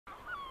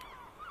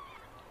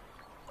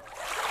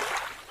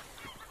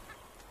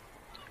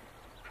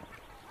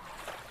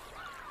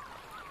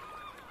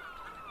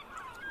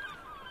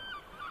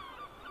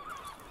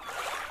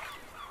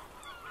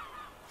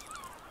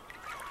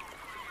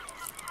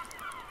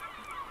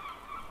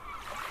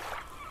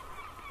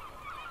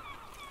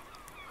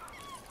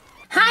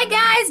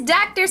guys,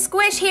 Dr.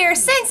 Squish here.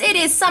 Since it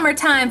is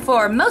summertime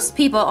for most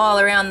people all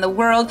around the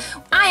world,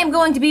 I am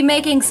going to be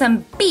making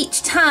some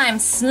beach time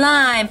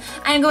slime.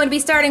 I am going to be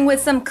starting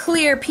with some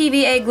clear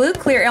PVA glue.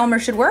 Clear Elmer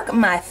should work,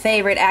 my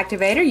favorite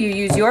activator. You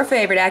use your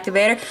favorite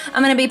activator.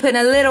 I'm going to be putting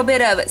a little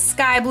bit of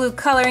sky blue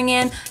coloring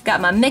in.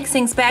 Got my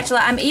mixing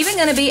spatula. I'm even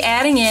going to be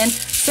adding in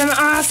some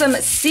awesome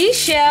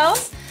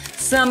seashells.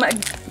 Throwing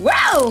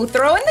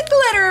the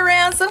glitter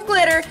around, some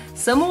glitter,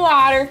 some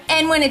water.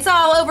 And when it's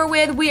all over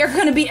with, we are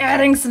gonna be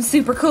adding some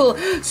super cool,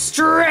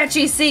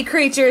 stretchy sea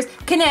creatures,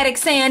 kinetic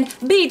sand,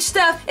 beach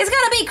stuff. It's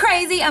gonna be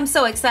crazy. I'm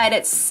so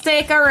excited.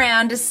 Stick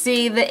around to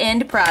see the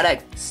end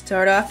product.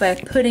 Start off by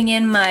putting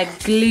in my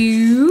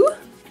glue.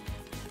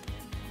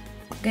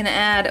 Gonna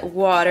add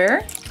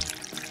water.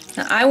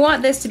 Now I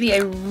want this to be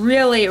a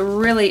really,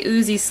 really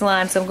oozy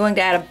slime, so I'm going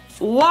to add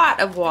a lot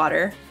of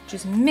water.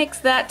 Just mix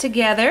that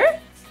together.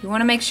 You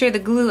want to make sure the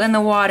glue and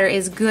the water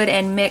is good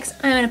and mixed.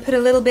 I'm going to put a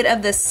little bit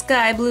of the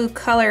sky blue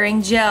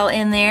coloring gel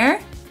in there.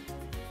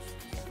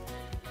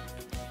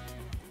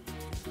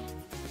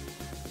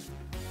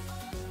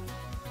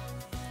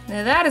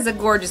 Now that is a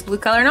gorgeous blue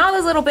color, and all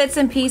those little bits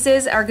and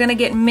pieces are going to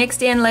get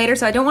mixed in later,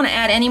 so I don't want to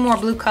add any more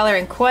blue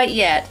coloring quite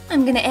yet.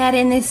 I'm going to add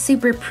in this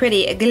super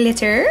pretty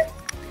glitter.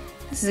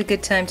 This is a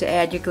good time to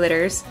add your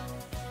glitters.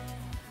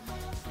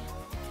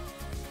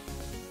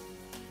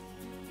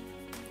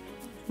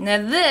 Now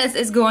this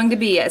is going to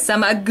be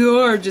some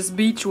gorgeous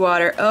beach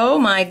water. Oh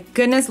my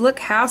goodness, look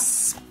how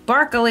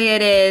sparkly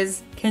it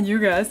is. Can you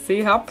guys see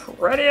how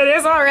pretty it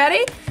is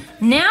already?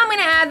 Now I'm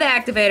gonna add the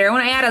activator. I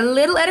wanna add a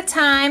little at a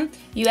time.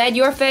 You add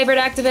your favorite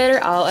activator,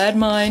 I'll add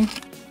mine.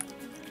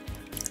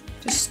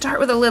 Just start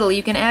with a little.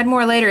 You can add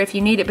more later if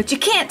you need it, but you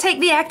can't take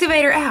the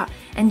activator out.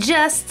 And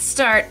just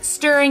start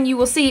stirring. You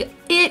will see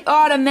it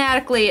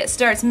automatically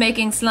starts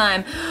making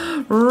slime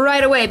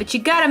right away, but you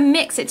gotta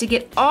mix it to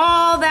get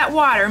all that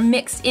water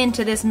mixed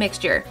into this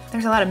mixture.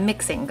 There's a lot of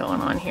mixing going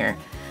on here.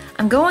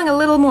 I'm going a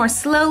little more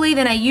slowly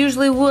than I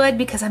usually would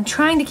because I'm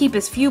trying to keep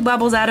as few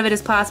bubbles out of it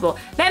as possible.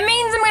 That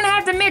means I'm gonna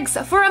have to mix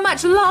for a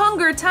much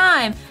longer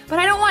time, but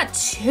I don't want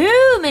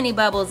too many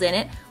bubbles in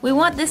it. We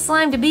want this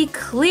slime to be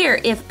clear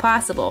if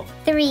possible.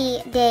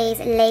 3 days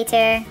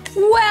later.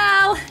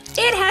 Well,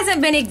 it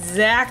hasn't been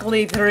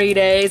exactly 3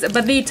 days,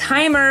 but the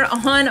timer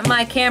on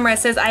my camera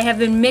says I have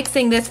been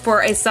mixing this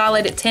for a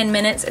solid 10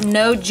 minutes.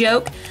 No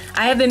joke.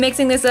 I have been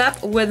mixing this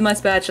up with my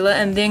spatula,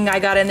 and then I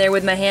got in there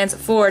with my hands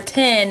for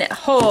 10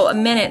 whole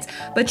minutes.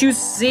 But you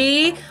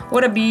see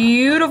what a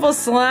beautiful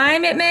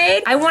slime it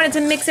made? I wanted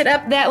to mix it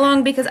up that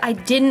long because I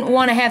didn't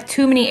want to have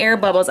too many air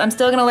bubbles. I'm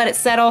still gonna let it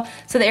settle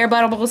so the air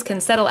bubbles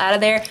can settle out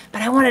of there,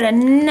 but I wanted a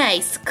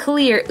nice,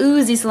 clear,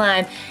 oozy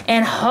slime.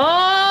 And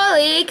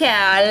holy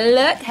cow,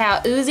 look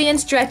how oozy and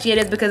stretchy it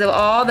is because of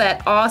all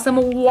that awesome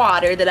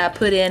water that I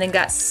put in and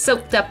got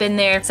soaked up in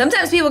there.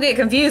 Sometimes people get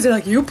confused. They're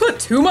like, you put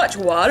too much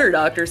water,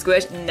 Dr.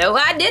 Squish. No,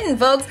 I didn't,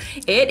 folks.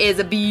 It is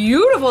a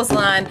beautiful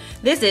slime.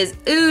 This is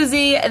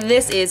oozy.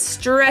 This is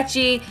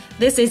stretchy.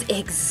 This is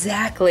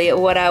exactly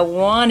what I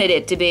wanted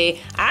it to be.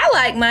 I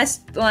like my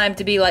slime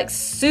to be like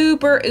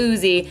super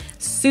oozy,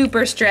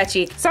 super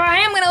stretchy. So I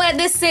am gonna let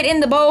this sit in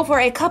the bowl for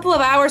a couple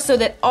of hours so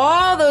that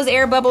all those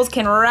air bubbles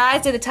can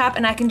rise to the top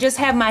and I can just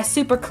have my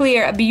super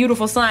clear,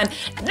 beautiful slime.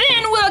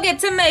 Then we'll get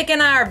to making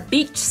our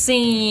beach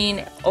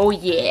scene. Oh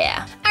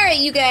yeah. Alright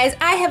you guys,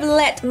 I have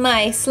let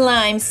my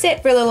slime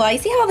sit for a little while. You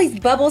see how all these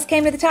bubbles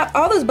came to the top?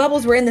 All those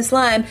bubbles were in the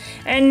slime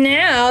and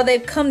now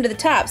they've come to the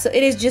top. So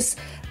it is just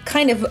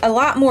kind of a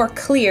lot more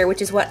clear,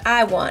 which is what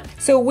I want.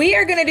 So we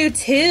are gonna do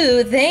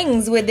two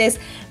things with this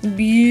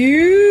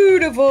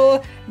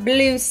beautiful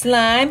blue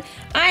slime.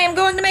 I am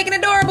going to make an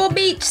adorable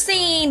beach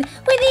scene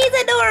with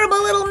these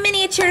adorable little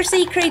miniature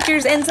sea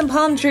creatures and some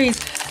palm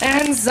trees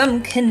and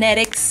some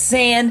kinetic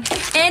sand.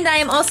 And I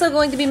am also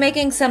going to be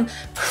making some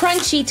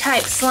crunchy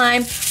type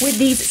slime with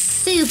these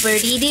super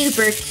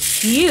duper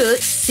cute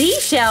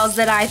seashells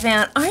that I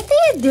found. Aren't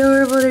they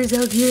adorable? They're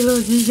so cute,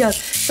 little seashells.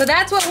 So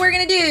that's what we're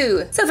gonna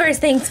do. So first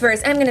things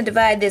first, I'm gonna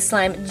divide this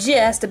slime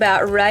just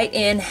about right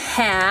in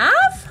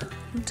half.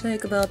 I'll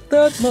take about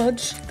that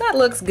much. That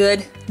looks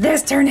good.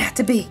 This turned out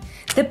to be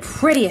the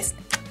prettiest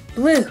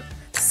blue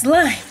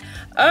slime.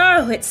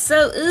 Oh, it's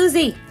so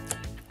oozy.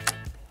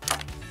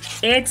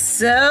 It's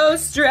so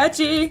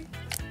stretchy.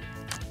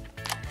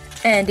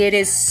 And it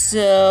is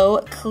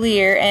so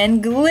clear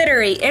and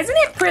glittery. Isn't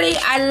it pretty?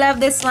 I love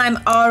this slime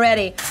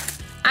already.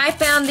 I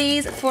found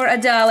these for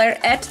 $1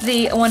 at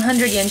the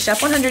 100 yen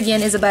shop. 100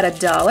 yen is about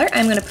 $1.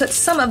 I'm gonna put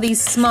some of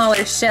these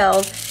smaller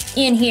shells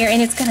in here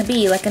and it's gonna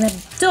be like an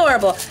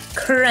adorable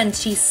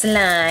crunchy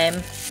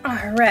slime.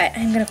 All right,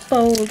 I'm gonna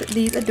fold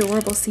these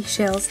adorable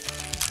seashells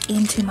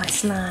into my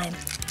slime.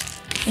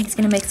 And it's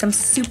gonna make some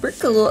super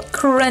cool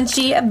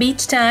crunchy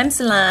beach time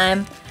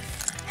slime.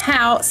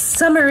 How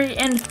summery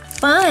and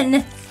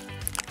fun.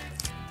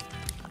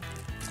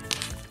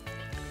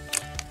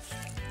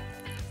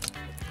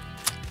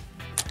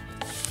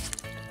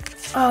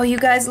 Oh, you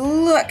guys,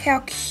 look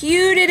how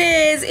cute it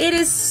is. It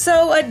is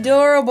so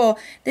adorable.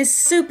 This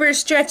super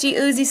stretchy,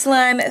 oozy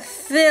slime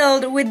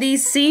filled with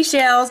these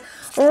seashells.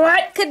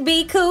 What could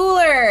be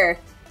cooler?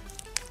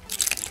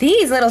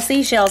 These little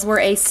seashells were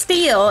a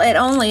steal at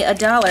only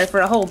 $1 for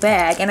a whole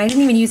bag, and I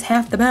didn't even use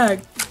half the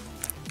bag.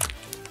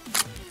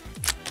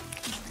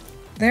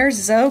 They're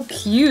so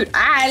cute.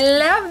 I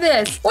love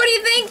this. What do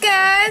you think,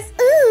 guys?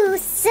 Ooh,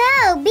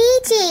 so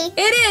beachy.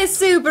 It is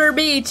super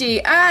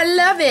beachy. I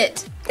love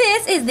it.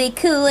 This is the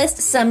coolest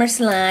summer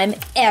slime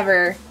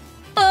ever.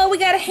 Oh, we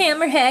got a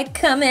hammerhead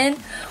coming.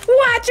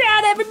 Watch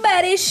out,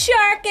 everybody.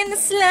 Shark in the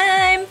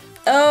slime.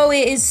 Oh,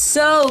 it is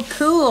so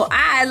cool.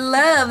 I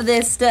love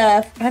this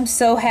stuff. I'm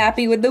so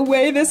happy with the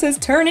way this is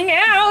turning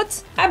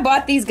out. I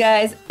bought these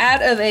guys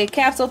out of a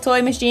capsule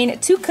toy machine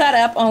to cut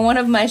up on one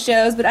of my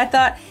shows, but I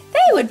thought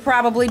they would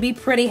probably be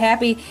pretty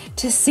happy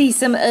to see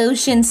some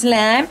ocean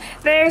slime.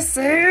 They're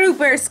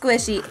super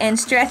squishy and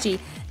stretchy,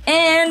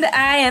 and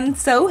I am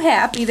so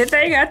happy that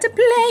they got to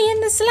play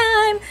in the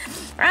slime.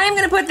 I'm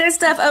gonna put this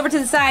stuff over to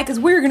the side because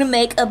we're gonna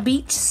make a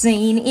beach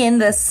scene in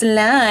the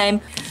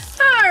slime.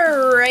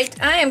 Alright,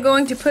 I am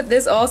going to put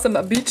this awesome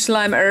beach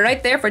slime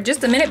right there for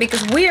just a minute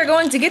because we are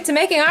going to get to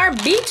making our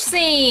beach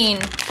scene.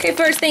 Okay,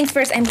 first things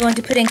first, I'm going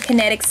to put in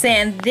kinetic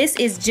sand. This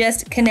is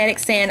just kinetic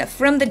sand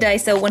from the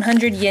Daiso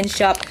 100 yen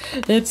shop.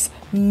 It's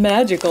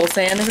magical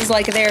sand. This is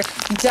like their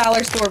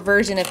dollar store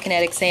version of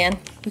kinetic sand.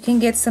 You can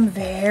get some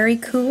very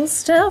cool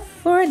stuff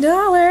for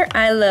 $1.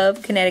 I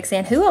love kinetic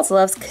sand. Who else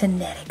loves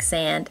kinetic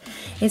sand?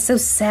 It's so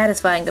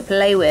satisfying to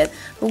play with.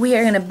 But we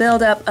are going to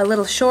build up a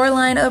little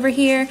shoreline over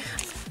here.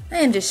 I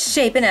am just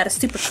shaping out a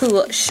super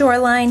cool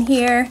shoreline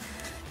here.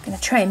 I'm gonna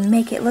try and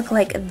make it look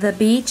like the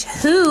beach.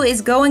 Who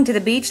is going to the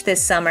beach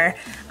this summer?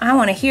 I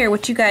wanna hear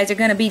what you guys are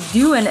gonna be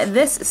doing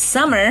this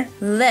summer.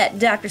 Let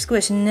Dr.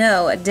 Squish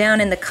know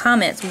down in the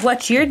comments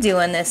what you're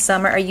doing this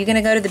summer. Are you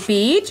gonna go to the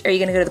beach? Are you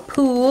gonna go to the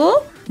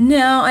pool?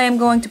 Now I am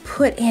going to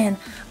put in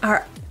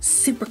our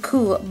super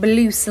cool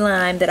blue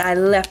slime that I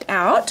left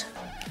out.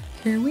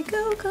 Here we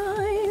go,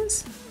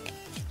 guys.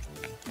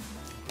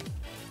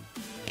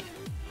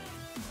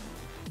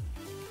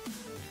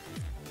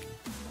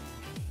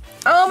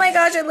 Oh my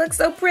gosh, it looks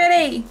so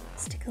pretty.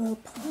 Stick a little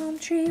palm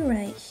tree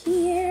right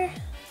here.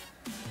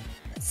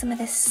 Put some of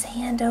this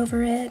sand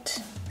over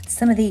it. Put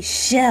some of these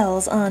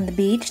shells on the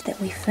beach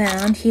that we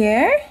found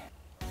here.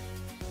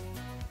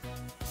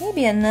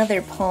 Maybe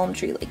another palm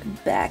tree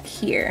like back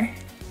here.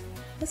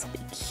 This will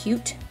be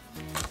cute.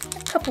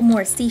 A couple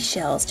more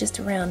seashells just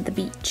around the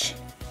beach.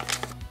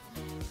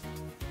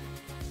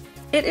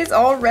 It is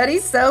already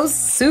so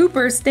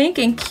super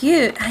stinking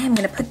cute. I am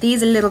gonna put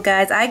these little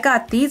guys. I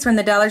got these from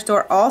the dollar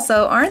store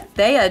also. Aren't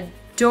they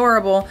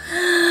adorable?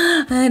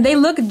 They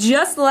look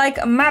just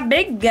like my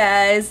big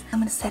guys. I'm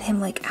gonna set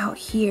him like out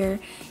here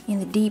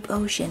in the deep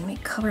ocean. Maybe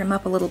cover him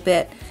up a little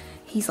bit.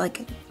 He's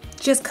like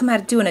just come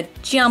out of doing a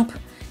jump.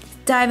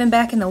 Diving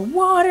back in the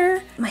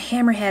water. My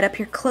hammerhead up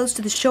here close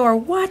to the shore.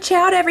 Watch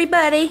out,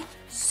 everybody.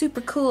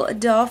 Super cool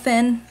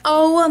dolphin.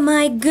 Oh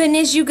my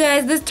goodness, you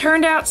guys, this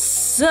turned out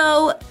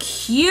so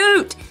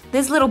cute.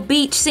 This little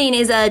beach scene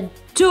is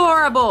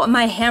adorable.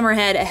 My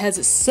hammerhead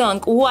has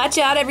sunk. Watch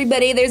out,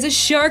 everybody, there's a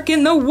shark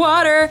in the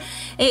water.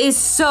 It is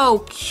so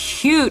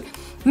cute.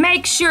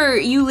 Make sure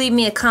you leave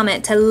me a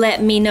comment to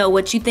let me know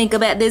what you think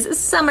about this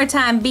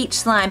summertime beach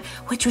slime.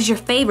 Which was your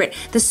favorite?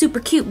 The super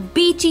cute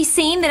beachy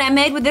scene that I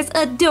made with this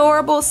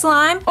adorable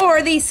slime,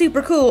 or the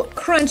super cool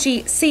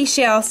crunchy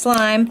seashell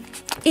slime?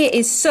 It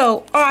is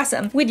so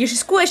awesome with your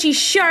squishy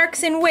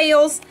sharks and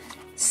whales.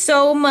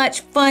 So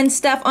much fun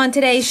stuff on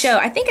today's show.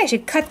 I think I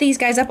should cut these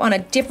guys up on a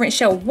different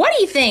show. What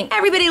do you think?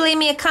 Everybody leave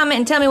me a comment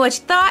and tell me what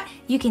you thought.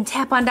 You can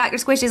tap on Dr.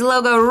 Squish's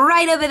logo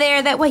right over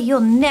there. That way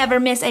you'll never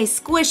miss a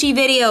squishy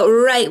video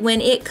right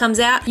when it comes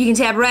out. You can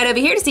tap right over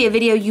here to see a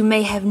video you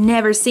may have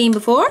never seen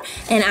before.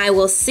 And I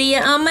will see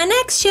you on my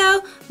next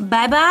show.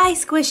 Bye-bye,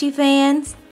 squishy fans.